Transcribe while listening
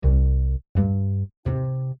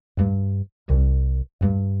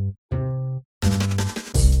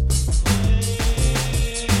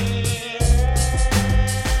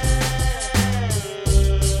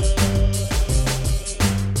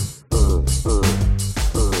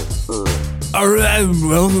Alright,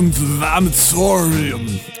 welcome to Vomitorium.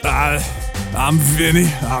 I'm Vinny,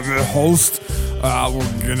 I'm your host.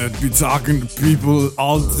 We're gonna be talking to people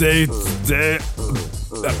all day today.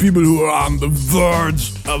 People who are on the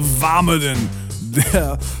verge of vomiting.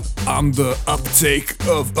 They're on the uptake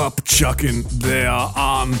of upchucking. They are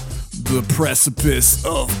on the precipice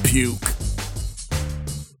of puke.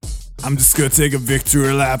 I'm just gonna take a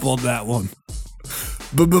victory lap on that one.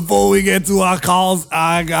 But before we get to our calls,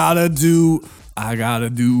 I gotta do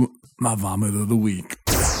my vomit of the week.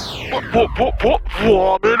 Vomit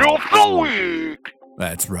of the week!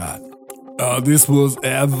 That's right. This was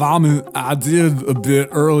a vomit I did a bit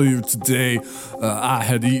earlier today. I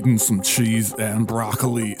had eaten some cheese and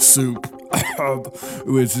broccoli soup,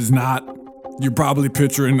 which is not... You're probably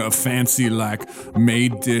picturing a fancy,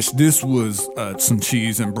 made dish. This was some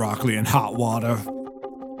cheese and broccoli and hot water.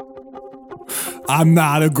 I'm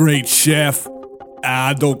not a great chef.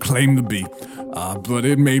 I don't claim to be. But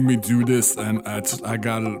it made me do this, and I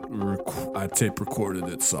tape recorded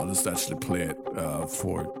it, so I'll just actually play it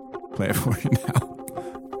for you now.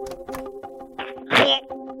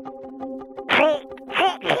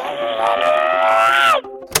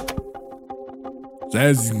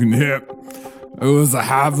 As you can hear, it was a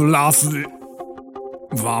high velocity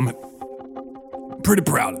vomit. Pretty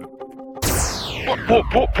proud of it.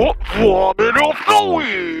 Vomit of the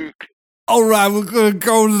week! Alright, we're gonna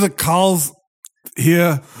go to the calls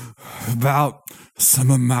here about some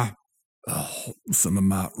of my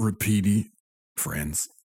repeaty friends.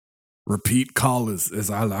 Repeat callers, as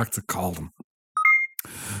I like to call them.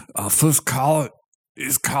 Our first caller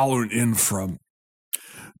is calling in from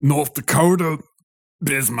North Dakota,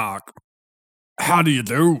 Bismarck. How do you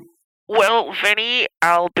do? Well, Vinny,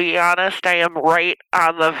 I'll be honest, I am right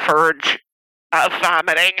on the verge of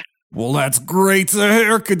vomiting. Well, that's great to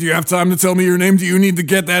hear. Could you have time to tell me your name? Do you need to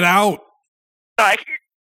get that out? I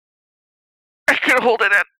can hold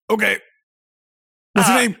it in. Okay. What's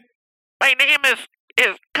your name? My name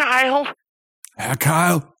is Kyle. Hi,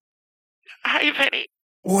 Kyle. Hi, Vinny.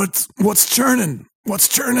 What's churning? What's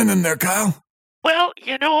churning in there, Kyle? Well,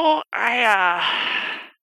 I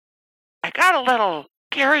got a little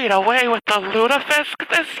carried away with the lutefisk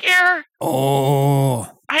this year. Oh.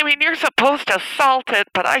 I mean, you're supposed to salt it,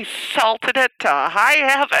 but I salted it to high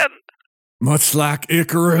heaven. Much like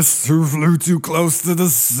Icarus, who flew too close to the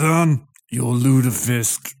sun, your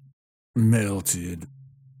lutefisk melted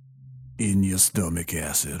in your stomach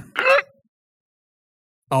acid.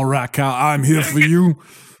 All right, Kyle, I'm here for you.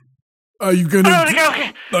 Are you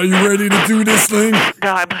Okay. Are you ready to do this thing?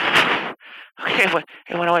 No, I'm... Okay,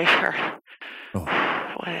 it went away for... Oh.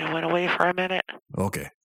 It went away for a minute. Okay.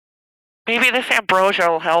 Maybe this ambrosia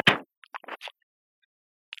will help.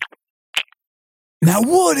 Now,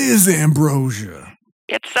 what is ambrosia?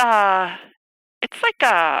 It's like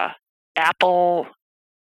a apple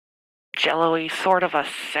jello-y sort of a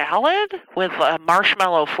salad with a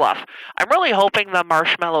marshmallow fluff. I'm really hoping the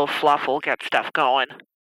marshmallow fluff will get stuff going.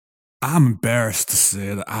 I'm embarrassed to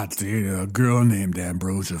say that I dated a girl named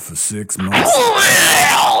Ambrosia for 6 months.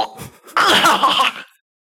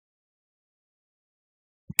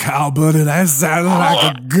 Kyle, buddy, that sounded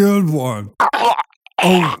like a good one.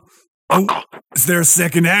 Oh, is there a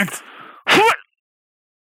second act?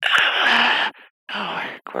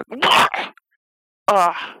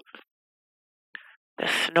 The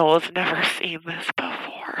snow's never seen this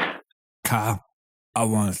before. Kyle, I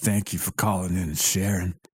want to thank you for calling in and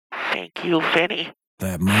sharing. Thank you, Vinny.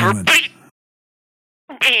 That moment.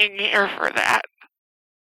 For being here for that.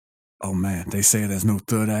 Oh man, they say there's no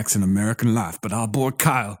third acts in American life, but our boy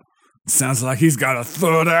Kyle, sounds like he's got a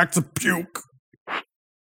third act of puke.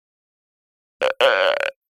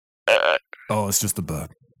 Oh, it's just a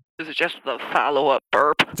burp. This is just the follow-up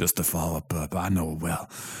burp. Just a follow-up burp, I know it well.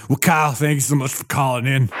 Well, Kyle, thank you so much for calling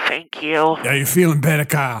in. Thank you. Yeah, you feeling better,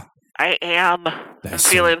 Kyle? I am. I'm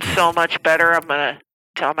feeling so much better, I'm gonna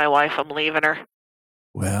tell my wife I'm leaving her.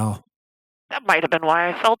 Well... That might have been why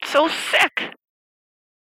I felt so sick.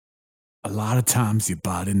 A lot of times your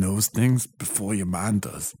body knows things before your mind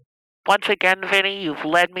does. Once again, Vinny, you've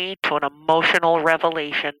led me to an emotional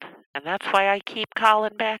revelation, and that's why I keep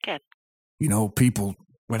calling back in. You know, people,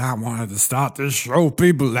 when I wanted to start this show,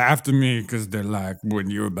 people laughed at me because they're like,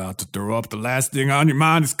 when you're about to throw up, the last thing on your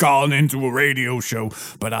mind is calling into a radio show.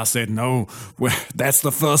 But I said, no, well, that's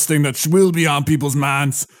the first thing that will be on people's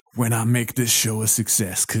minds when I make this show a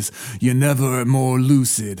success, because you're never more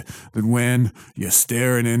lucid than when you're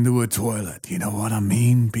staring into a toilet. You know what I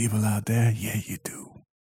mean, people out there? Yeah, you do.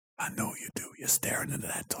 I know you do. You're staring into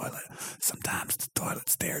that toilet. Sometimes the toilet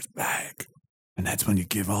stares back. And that's when you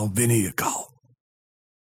give old Vinny a call.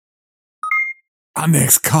 Our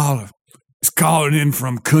next caller is calling in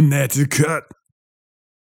from Connecticut.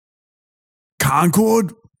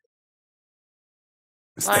 Concord?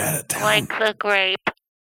 Is that a town? Like the grape.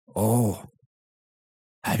 Oh.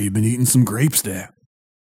 Have you been eating some grapes there?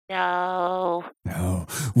 No. No.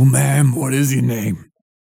 Well, ma'am, what is your name?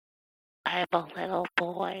 I'm a little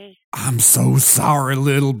boy. I'm so sorry,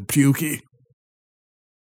 little Pukey.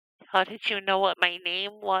 How did you know what my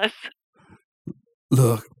name was?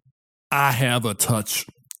 Look, I have a touch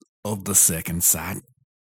of the second sight,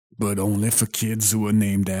 but only for kids who are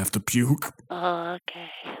named after Puke. Okay.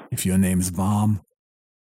 If your name's Vom.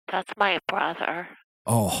 That's my brother.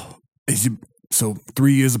 Oh, so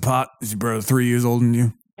 3 years apart? Is your brother 3 years older than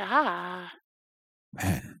you? Yeah.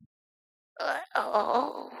 Man.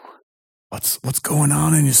 Oh. What's going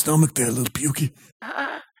on in your stomach there, little Pukey?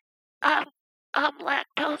 I'm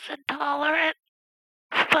lactose intolerant,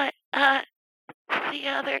 but the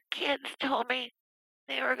other kids told me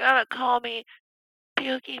they were gonna call me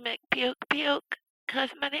Pukey McPuke, 'cause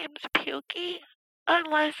my name's Pukey,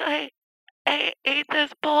 unless I ate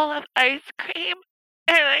this bowl of ice cream,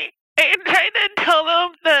 and I tried to tell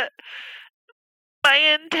them that my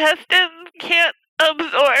intestines can't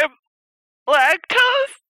absorb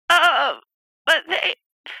lactose, but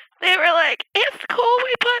they were like, it's cool,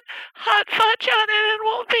 we put hot fudge on it and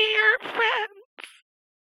we'll be your friends.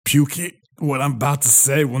 Pukey, what I'm about to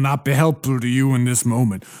say will not be helpful to you in this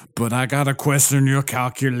moment, but I gotta question your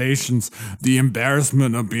calculations. The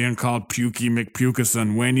embarrassment of being called Pukey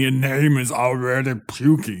McPukeson when your name is already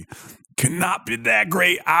Pukey cannot be that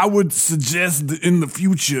great. I would suggest that in the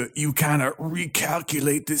future you kind of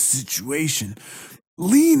recalculate this situation.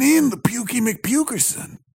 Lean in, the Pukey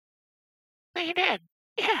McPukerson. Lean in.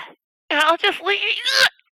 Yeah, I'll just lean in.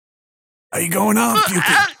 Are you going on,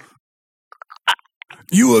 Pukey?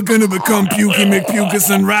 You are gonna become Pukey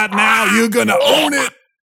McPukerson right now. You're gonna own it.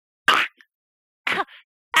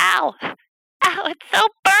 Ow, it's so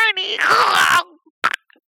burny.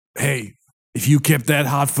 Hey, if you kept that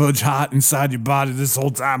hot fudge hot inside your body this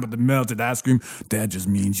whole time with the melted ice cream, that just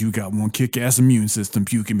means you got one kick-ass immune system,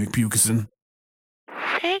 Pukey McPukerson.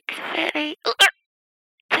 Thanks, Vinny.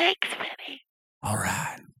 Thanks, Vinny. All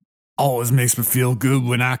right. Always makes me feel good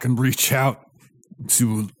when I can reach out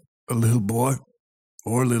to a little boy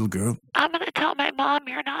or a little girl. I'm going to tell my mom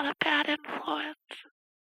you're not a bad influence.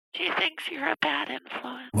 She thinks you're a bad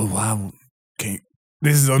influence. Well, why can't...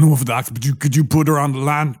 This is unorthodox, but could you put her on the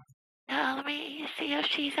line? Let me see if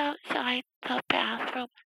she's outside the bathroom.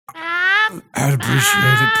 Mom? I'd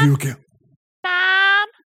appreciate it, Pukey. Mom?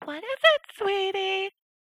 What is it, sweetie?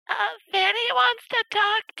 Vinny wants to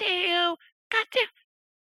talk to you.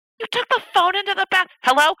 You took the phone into the bath.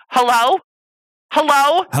 Hello? Hello?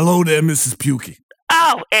 Hello? Hello there, Mrs. Pukey.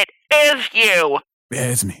 Oh, it is you. Yeah,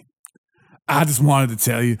 it's me. I just wanted to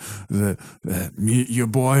tell you that your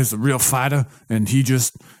boy is a real fighter, and he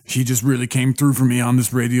just really came through for me on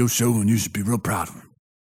this radio show, and you should be real proud of him.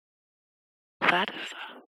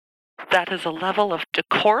 That is a level of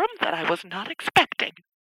decorum that I was not expecting.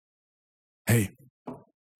 Hey,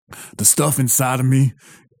 the stuff inside of me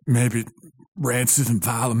may be rancid and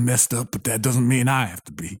vile and messed up, but that doesn't mean I have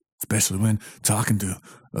to be, especially when talking to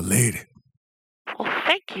a lady. Well,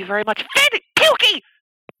 thank you very much. Pukey!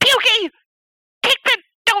 Pukey!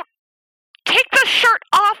 Take the shirt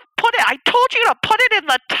off. I told you to put it in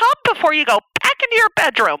the tub before you go back into your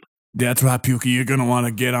bedroom. That's right, Pukey. You're going to want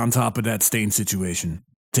to get on top of that stain situation.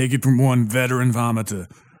 Take it from one veteran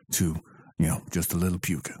vomiter to, just a little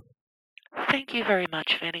puker. Thank you very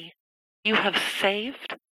much, Vinny. You have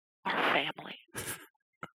saved our family.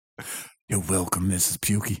 You're welcome, Mrs.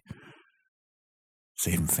 Pukey.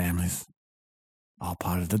 Saving families, all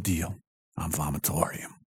part of the deal on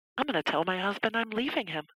Vomitorium. I'm going to tell my husband I'm leaving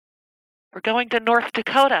him. We're going to North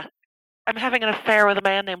Dakota. I'm having an affair with a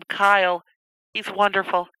man named Kyle. He's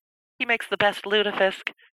wonderful. He makes the best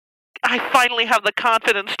lutefisk. I finally have the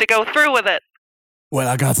confidence to go through with it. Well,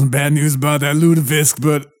 I got some bad news about that lutefisk,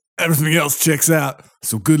 but everything else checks out.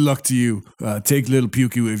 So good luck to you. Take little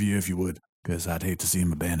Pukey with you if you would, because I'd hate to see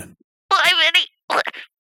him abandoned. Bye, Vinny.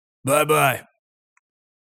 Bye-bye.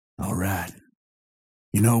 All right.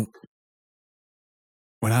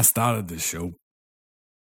 When I started this show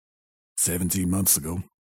 17 months ago,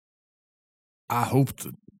 I hoped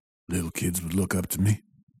that little kids would look up to me.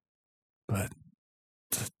 But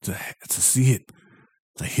to see it,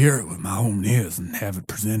 to hear it with my own ears and have it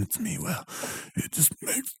presented to me, well, it just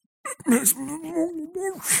makes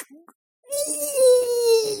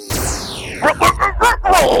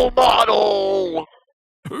Role model.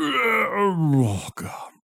 Oh,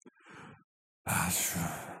 God.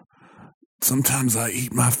 sometimes I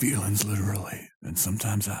eat my feelings literally, and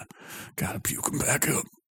sometimes I gotta puke them back up.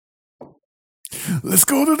 Let's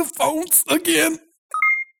go to the phones again.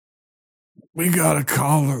 We got a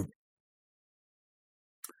caller.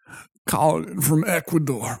 Calling from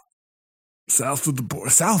Ecuador. South of the border.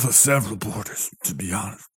 South of several borders, to be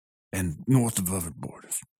honest. And north of other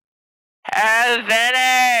borders. Hey,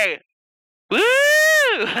 Vinny! Woo!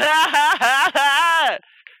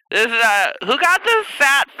 This is who got this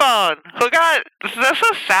sat phone? Is this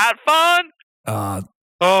a sat phone?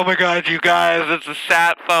 Oh my god, you guys, it's a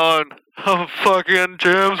sat phone. I'm fucking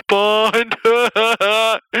James Bond. Vinny,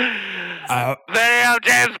 I'm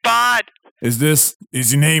James Bond. Is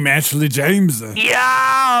your name actually James?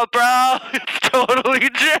 Yeah, bro, it's totally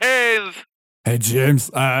James. Hey,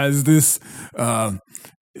 James, is this, am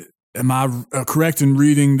I correct in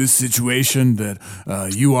reading this situation that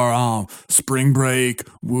you are on spring break?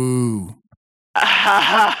 Woo.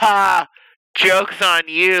 Joke's on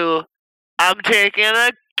you. I'm taking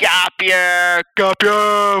a gap year. Gap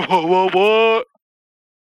year. What?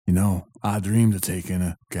 You know, I dreamed of taking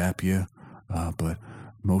a gap year, but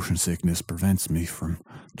motion sickness prevents me from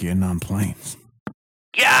getting on planes.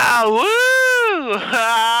 Yeah, woo!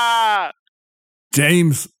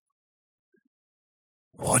 James,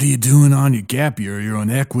 what are you doing on your gap year? You're in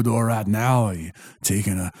Ecuador right now. Are you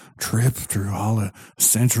taking a trip through all of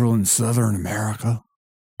Central and Southern America?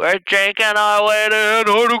 We're taking our way to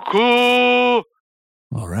Antarctica.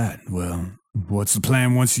 All right, well, what's the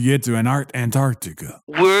plan once you get to Antarctica?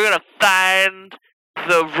 We're gonna find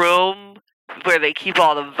the room where they keep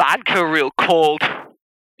all the vodka real cold.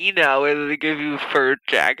 You know, where they give you fur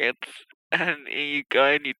jackets and you go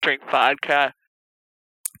and you drink vodka.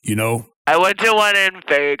 You know, I went to one in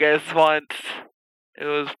Vegas once. It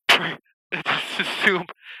was I just assume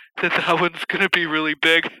that one's gonna be really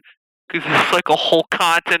big because it's like a whole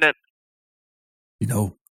continent. You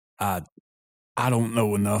know, I don't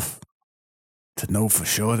know enough to know for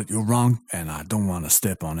sure that you're wrong, and I don't want to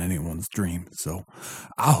step on anyone's dream. So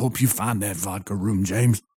I hope you find that vodka room,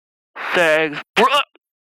 James. Thanks, bro.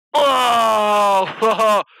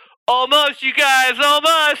 Oh, almost, you guys,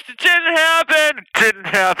 almost. It didn't happen. Didn't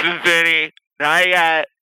happen, Vinny. Not yet.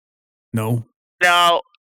 No? No.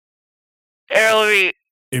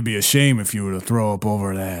 It'd be a shame if you were to throw up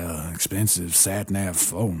over that expensive sat-nav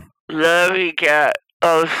phone. Let me get...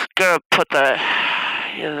 I was gonna put the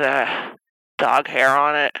dog hair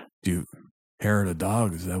on it. Dude, hair of the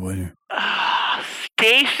dog, is that what you...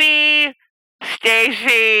 Stacy!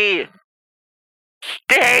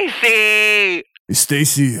 Is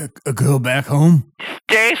Stacy a girl back home?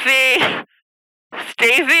 Stacy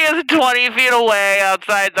is 20 feet away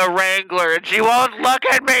outside the Wrangler, and she won't look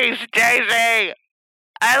at me, Stacy!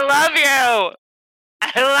 I love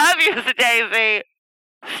you, Stacy!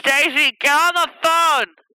 Stacy, get on the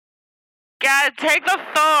phone! Gotta take the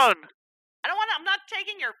phone! I'm not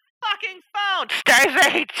taking your fucking phone!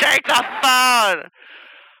 Stacy, take the phone!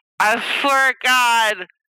 I swear to God,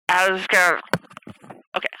 I was gonna...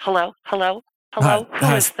 Okay, hello? Who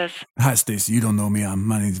is this? Hi, Stacy. You don't know me.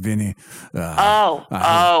 My name's Vinny. I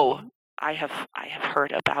have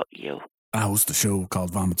heard about you. I host a show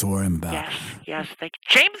called Vomitorium about... Yes.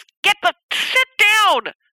 James, sit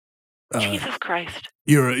down! Jesus Christ.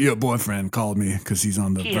 Your boyfriend called me because he's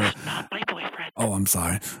on the... He is not my boyfriend. Oh, I'm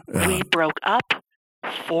sorry. We broke up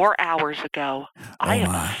 4 hours ago. I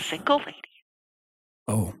am a single lady.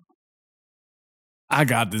 Oh. I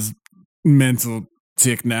got this mental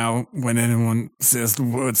tick now when anyone says the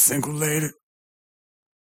word single lady.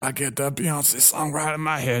 I get that Beyonce song right in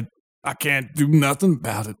my head. I can't do nothing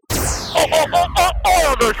about it.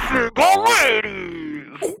 All the single ladies!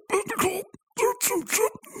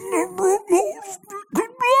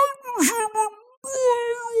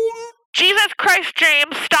 Jesus Christ,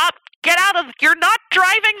 James, stop! Get out of... You're not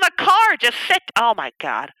driving the car! Just sit... Oh, my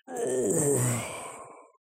God.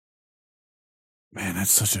 Man,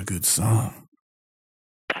 that's such a good song.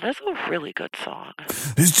 That is a really good song.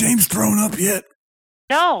 Is James thrown up yet?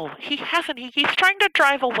 No, he hasn't. He's trying to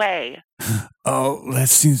drive away. Oh, that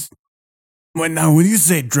seems... Wait, now, when you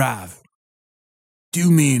say drive, do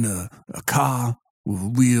you mean a car with a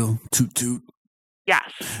wheel, toot-toot?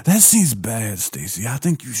 Yes. That seems bad, Stacy. I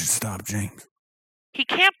think you should stop James. He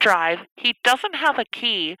can't drive. He doesn't have a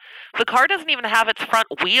key. The car doesn't even have its front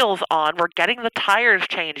wheels on. We're getting the tires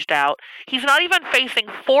changed out. He's not even facing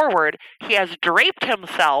forward. He has draped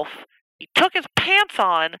himself. He took his pants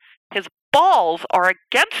on. His balls are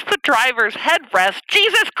against the driver's headrest.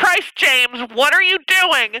 Jesus Christ, James, what are you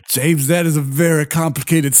doing? James, that is a very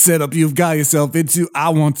complicated setup you've got yourself into.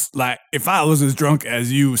 If I was as drunk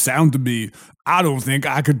as you sound to be, I don't think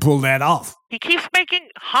I could pull that off. He keeps making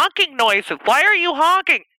honking noises. Why are you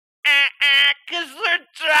honking? 'Cause we're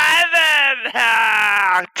driving.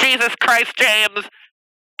 Jesus Christ, James.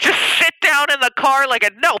 Just sit down in the car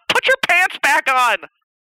no, put your pants back on.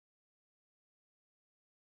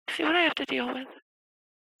 See what I have to deal with?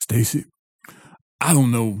 Stacy, I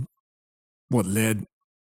don't know what led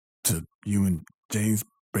to you and James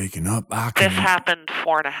breaking up. This happened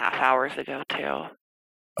 4.5 hours ago, too.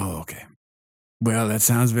 Oh, okay. Well, that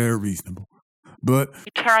sounds very reasonable. But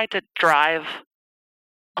he tried to drive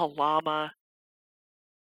a llama.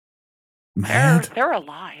 Mad? They're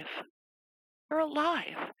alive. They're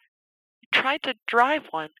alive. He tried to drive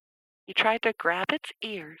one. He tried to grab its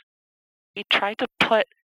ears. He tried to put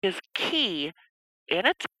his key in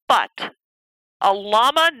its butt. A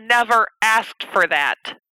llama never asked for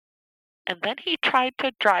that. And then he tried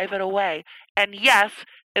to drive it away. And yes,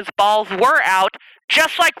 his balls were out,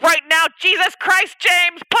 just like right now. Jesus Christ,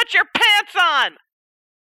 James, put your pants on!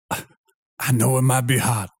 I know it might be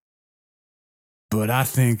hot, but I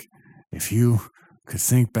think if you could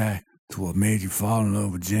think back to what made you fall in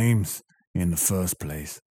love with James in the first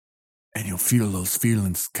place, and you'll feel those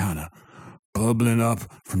feelings kind of bubbling up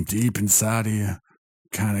from deep inside of you,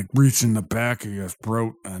 kind of reaching the back of your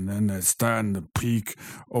throat, and then they're starting to peek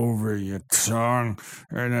over your tongue,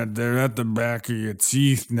 and they're at the back of your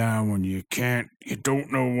teeth now when you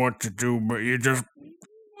don't know what to do, but it's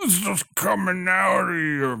just coming out of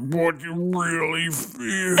you, what you really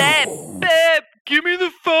feel. Babe, give me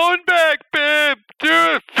the phone back, babe.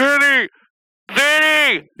 Dude, Vinny.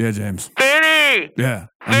 Yeah, James. Vinny. Yeah.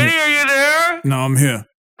 Vinny, are you there? No, I'm here.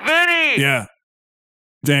 Vinny. Yeah.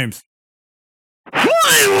 James.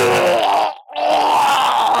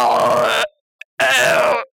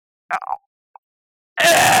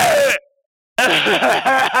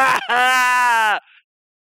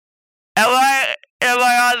 Am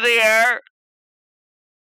I on the air?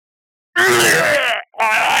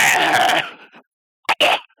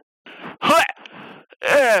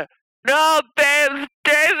 No, babe,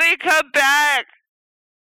 Daisy, come back.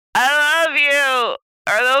 I love you.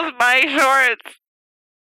 Are those my shorts?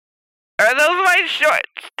 Are those my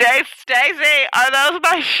shorts? Stacy, are those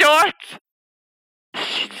my shorts?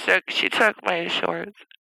 She took my shorts.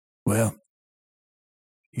 Well,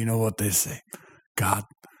 you know what they say. God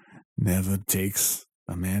never takes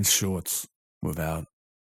a man's shorts without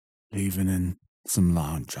leaving in some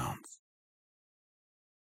long johns.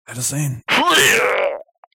 That a saying?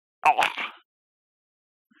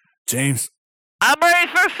 James. I'm ready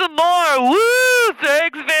for some more. Woo!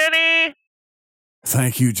 Thanks, Vinny.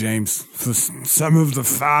 Thank you, James, for some of the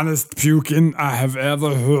finest puking I have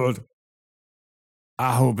ever heard.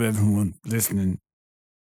 I hope everyone listening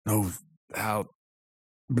knows how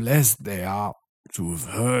blessed they are to have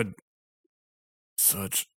heard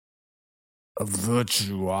such a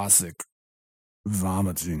virtuosic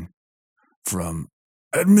vomiting from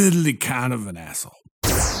admittedly kind of an asshole.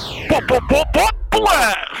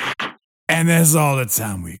 Blast! And that's all the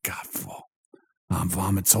time we got for. I'm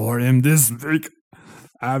Vomitorium this week.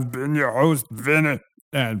 I've been your host, Vinny,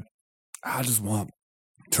 and I just want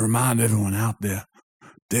to remind everyone out there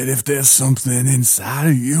that if there's something inside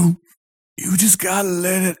of you, you just gotta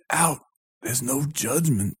let it out. There's no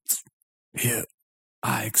judgment. Here,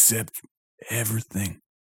 I accept everything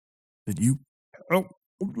that you... Oh.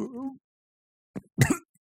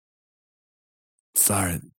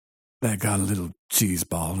 Sorry, that got a little cheese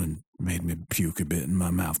ball and made me puke a bit in my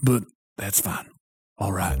mouth, but that's fine.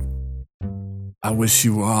 All right. I wish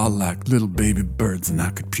you were all like little baby birds and I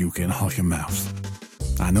could puke in all your mouths.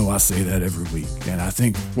 I know I say that every week, and I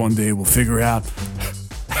think one day we'll figure out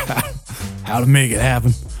how to make it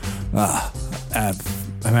happen.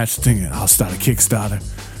 I'm actually thinking I'll start a Kickstarter.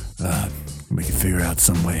 We can figure out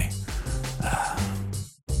some way.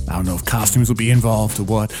 I don't know if costumes will be involved or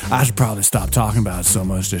what. I should probably stop talking about it so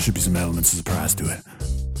much. There should be some elements of surprise to it.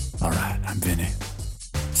 All right, I'm Vinny,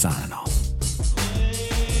 signing off.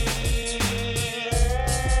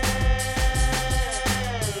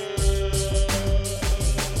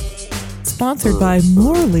 Sponsored by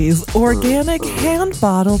Morley's Organic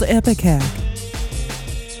Hand-Bottled Ipecac.